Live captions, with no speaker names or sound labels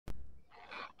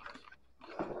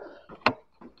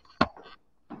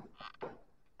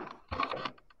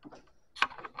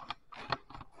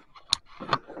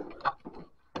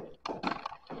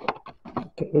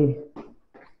এই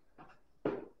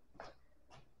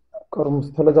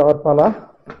কর্মস্থলে যাওয়ার পালা।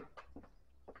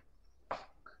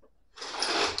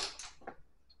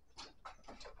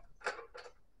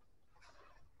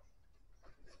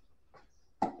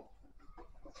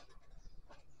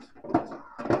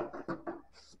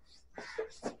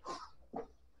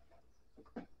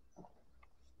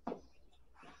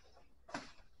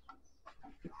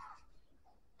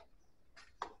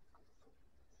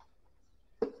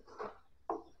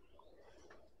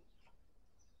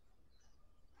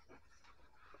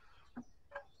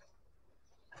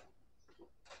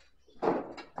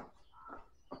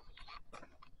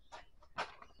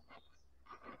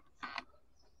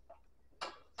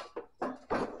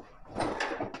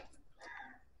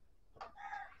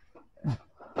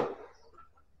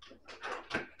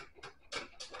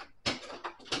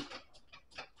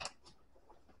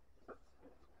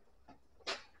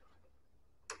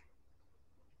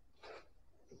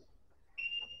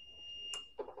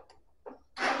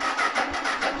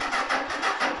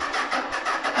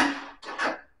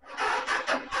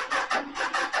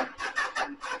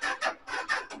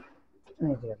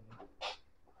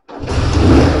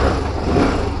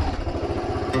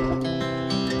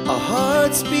 Our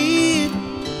hearts beat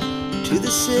to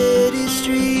the city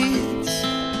streets.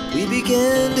 We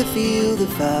began to feel the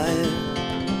fire.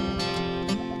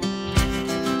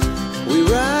 We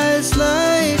rise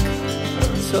like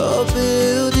tall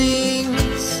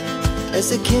buildings as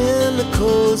the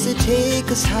chemicals that take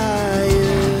us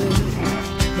higher.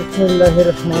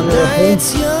 The night's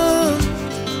young,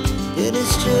 it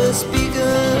has just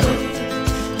begun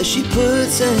as she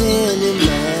puts her hand in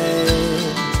mine.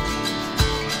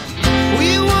 We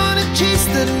wanna chase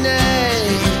the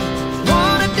night,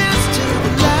 wanna dance to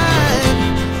the light,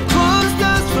 pull the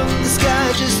stars from the sky,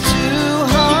 just two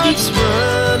hearts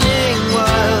running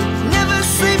wild. Never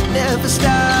sleep, never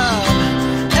stop,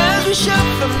 as we shout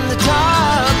from the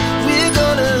top.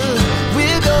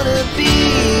 We're gonna be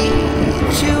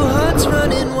two hearts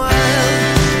running wild.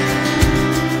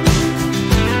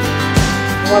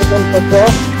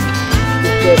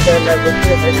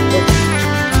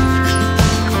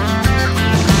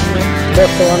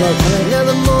 Now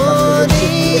the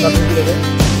morning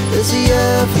is the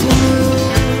afternoon.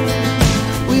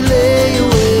 We lay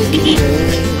awake in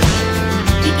bed.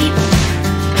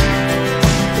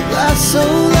 The laughs so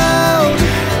loud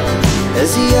as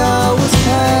the hours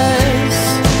pass.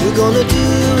 We're gonna do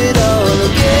it all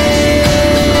again.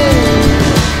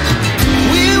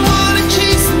 We wanna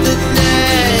chase the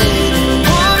night,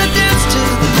 wanna dance to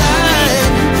the light,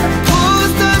 pull the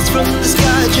stars from the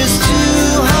sky, just two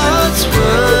hearts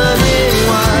running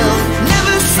wild.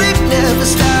 Never sleep, never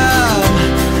stop,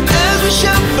 as we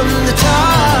shout from the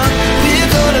top. We're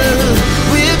gonna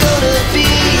be,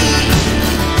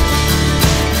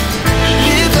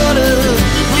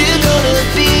 we're gonna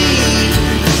be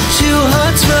two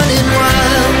hearts running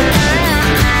wild.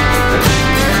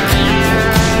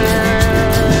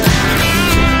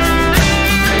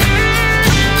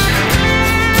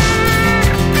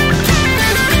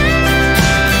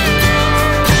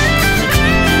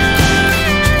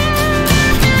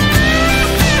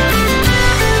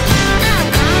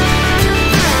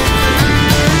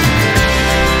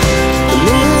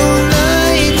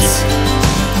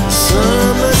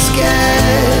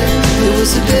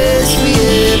 Was the best we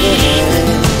ever had,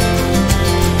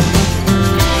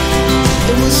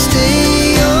 and we'll stay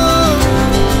young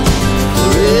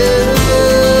forever.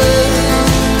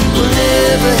 We'll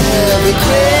never have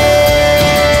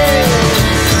regrets.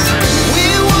 We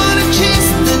wanna chase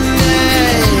the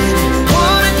night,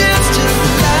 wanna dance to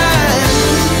the light,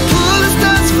 pull the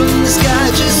stars from the sky,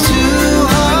 just two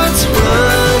hearts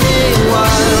running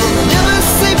wild. Never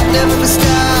sleep, never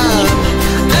stop,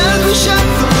 as we shout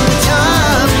from the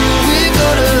top.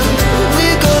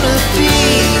 We're gonna be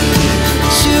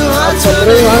two hearts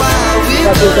running wild.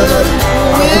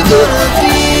 We're gonna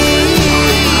be,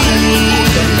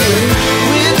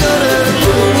 we're gonna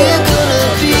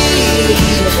be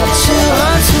two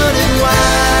hearts running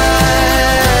wild.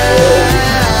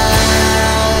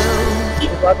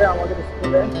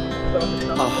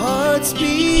 Our hearts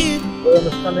beat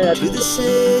to the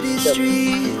city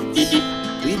streets.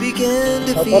 We began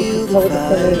to feel the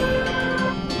fire.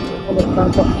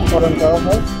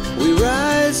 We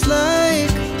rise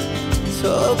like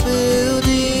tall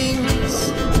buildings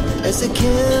as the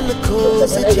chemicals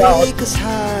that take us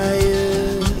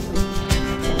higher.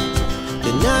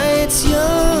 The night's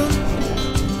young,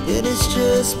 it has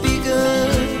just begun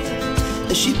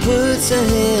as she puts her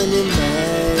hand in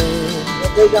mine.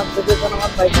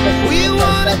 We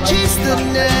wanna chase the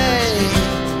night,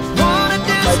 wanna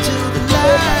dance to the light.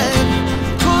 light.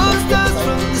 Pull stars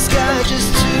from the sky, just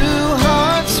two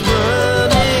hearts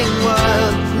running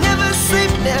wild. Never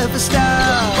sleep, never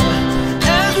stop.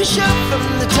 As we shout from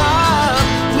the top,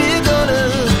 we're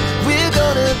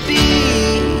gonna be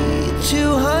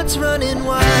two hearts running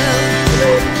wild.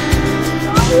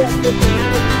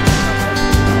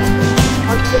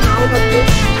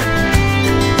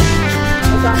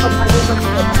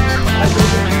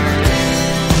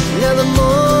 Now the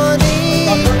morning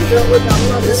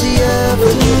is the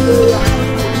afternoon.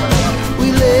 We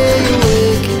lay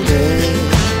awake in bed.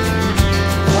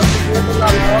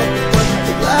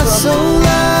 Laugh so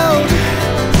loud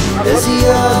as the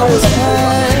hours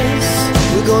pass.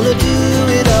 We're gonna do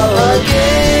it all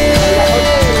again.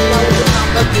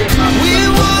 We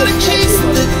wanna chase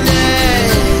the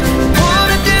night,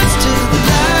 wanna dance to the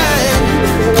light.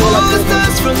 Pull the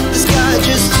stars from the sky,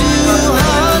 just two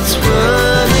hearts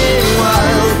running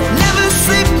wild. Never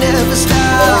sleep, never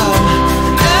stop.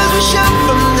 As we shout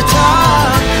from the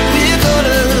top, we're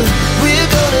gonna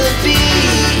be.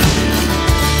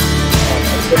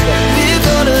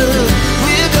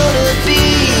 We're gonna be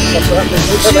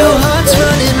two hearts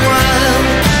running wild.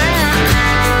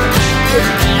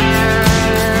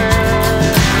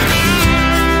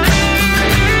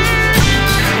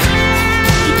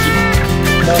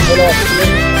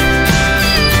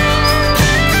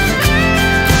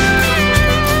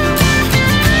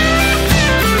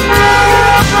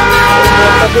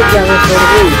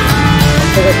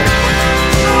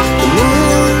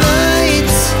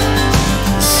 Moonlight,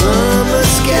 summer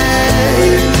sky,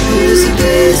 here's the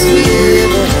best we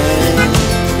ever had.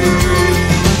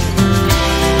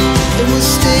 And we'll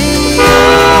stay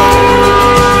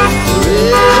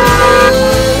forever.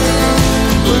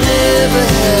 We'll never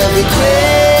have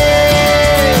regrets.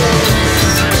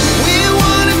 We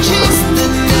wanna chase the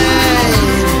night,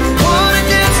 wanna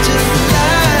dance to the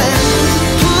light.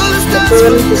 Pull the stars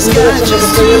from the sky, just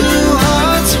two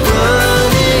hearts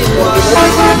running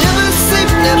wild. Never sleep,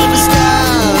 never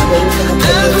stop.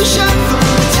 As we shout from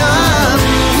the top,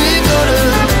 we're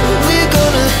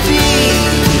gonna be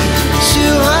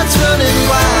two hearts running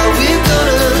wild. We're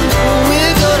gonna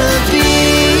be.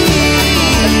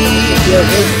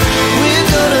 We're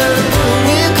gonna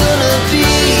be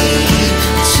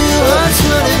two hearts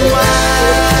running wild.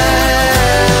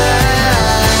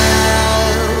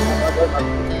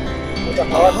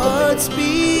 Our hearts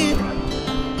beat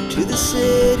to the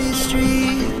city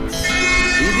streets.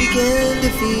 We began to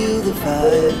feel the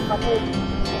fire.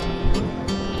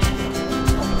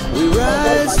 We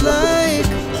rise like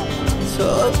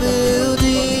tall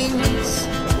buildings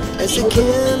as the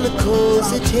chemicals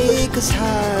they take us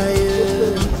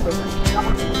higher.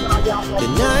 The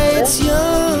night's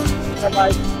young,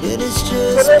 it has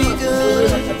just begun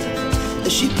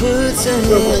as she puts her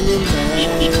hand in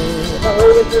mine.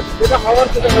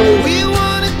 We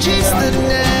wanna chase the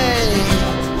night,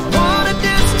 wanna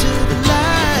dance to the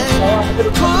light.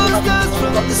 Pull stars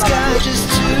from the sky, just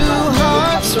two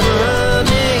hearts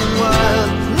running wild.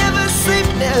 Never sleep,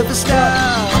 never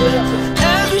stop.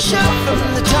 As we shout from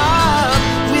the top,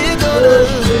 we're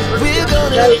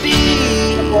gonna be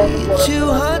two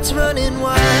hearts running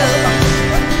wild.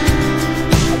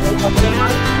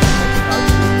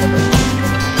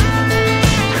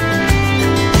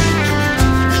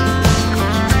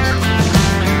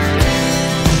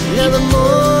 Now the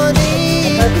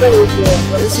morning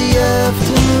is the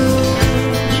afternoon.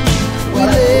 We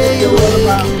lay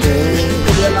awake in bed.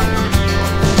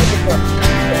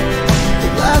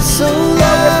 Laugh so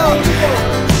loud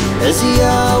as the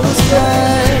hours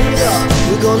pass.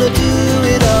 We're gonna do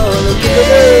it all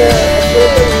again.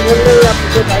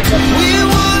 We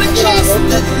wanna chase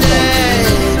the night,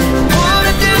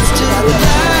 wanna dance to the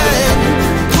light.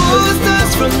 Pull the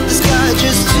stars from the sky,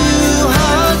 just two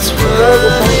hearts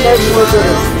running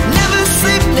wild. Never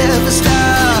sleep, never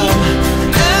stop.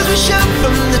 As we shout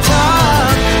from the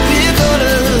top, we're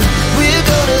gonna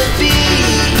be.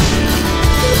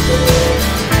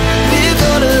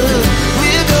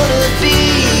 We're gonna be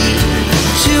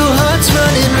two hearts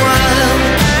running wild.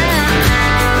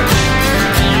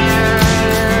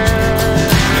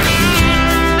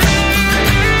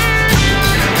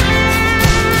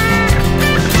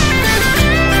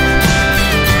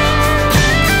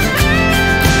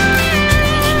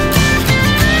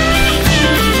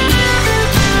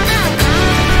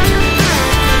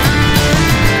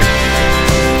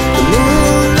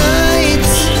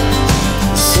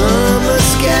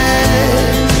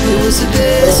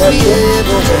 We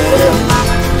ever had,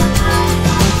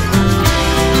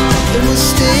 and we'll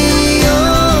stay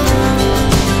on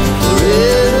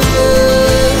forever.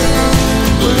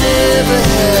 We'll never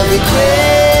have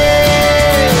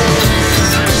regrets.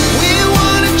 We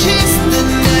wanna chase the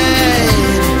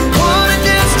night, wanna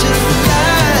dance to the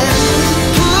light,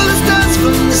 pull the stars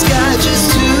from the sky, just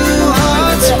two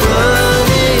hearts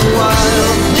running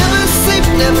wild. Never sleep,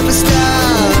 never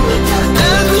stop,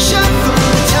 as we shout from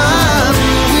the top.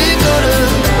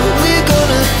 We're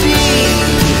gonna be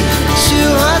two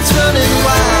hearts running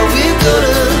wild. We're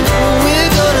gonna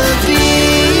be.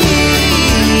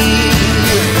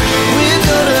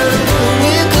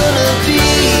 We're gonna be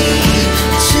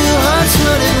two hearts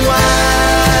running wild.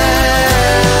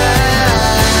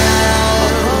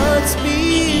 Our hearts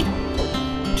beat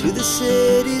to the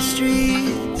city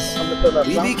streets.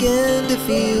 We began to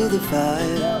feel the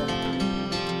fire.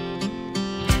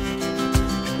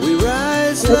 We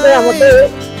rise like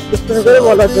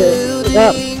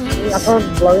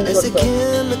as the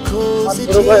chemicals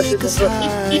that take us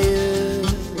higher.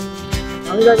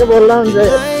 আমি তাকে বললাম যে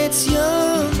Night's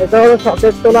young এটা হলো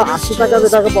শখের তোলা 80 টাকা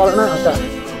যেটাকে বলে না এটা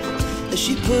as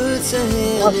she puts her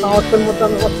আমার hand in সামর্থ্যের মধ্যে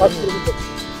আমি আমার শখ শুরু করছি।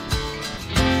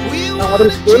 We আমাদের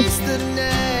wanna school chase the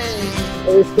night,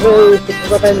 এই স্কুলে এই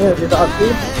শিক্ষকতায় নিয়ে যেতে আসছি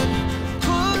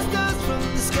pull the stars from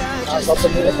the sky, R just কত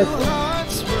দিন two এসেছি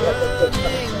hearts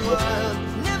running wild.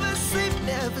 Never sleep,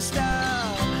 never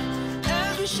stop,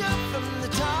 as we shout from the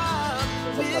top.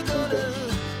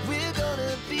 We're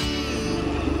gonna be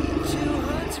two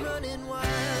hearts running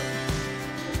wild.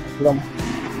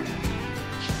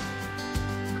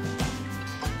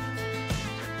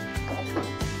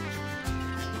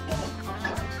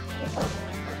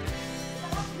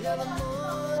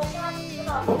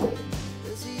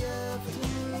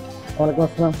 ওয়ালাইকুম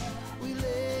আসসালাম।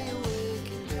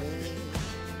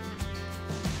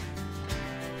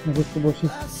 একটু বসি।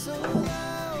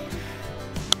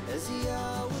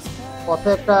 পথে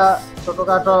একটা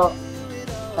ছোটখাটো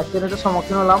অ্যাক্সিডেন্টের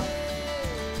সম্মুখীন হলাম,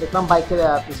 দেখলাম বাইকের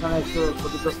পিছনে একটু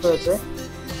ক্ষতিগ্রস্ত হয়েছে।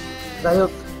 যাই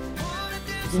হোক,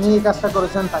 যিনি এই কাজটা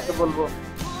করেছেন তাকে বলবো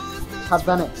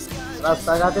সাবধানে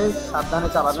রাস্তাঘাটে সাবধানে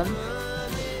চালাবেন,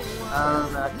 কারণ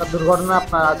একটা দুর্ঘটনা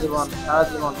আপনার সারা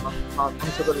জীবন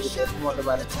ধ্বংস করে দিতে এরকম হতে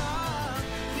পারে।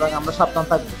 সুতরাং আমরা সাবধান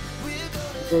থাকবো,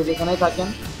 যে যেখানেই থাকেন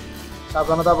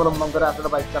সাবধানতা অবলম্বন করে আসলে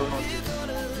বাইক চালানো উচিত।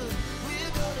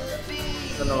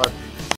 ধন্যবাদ।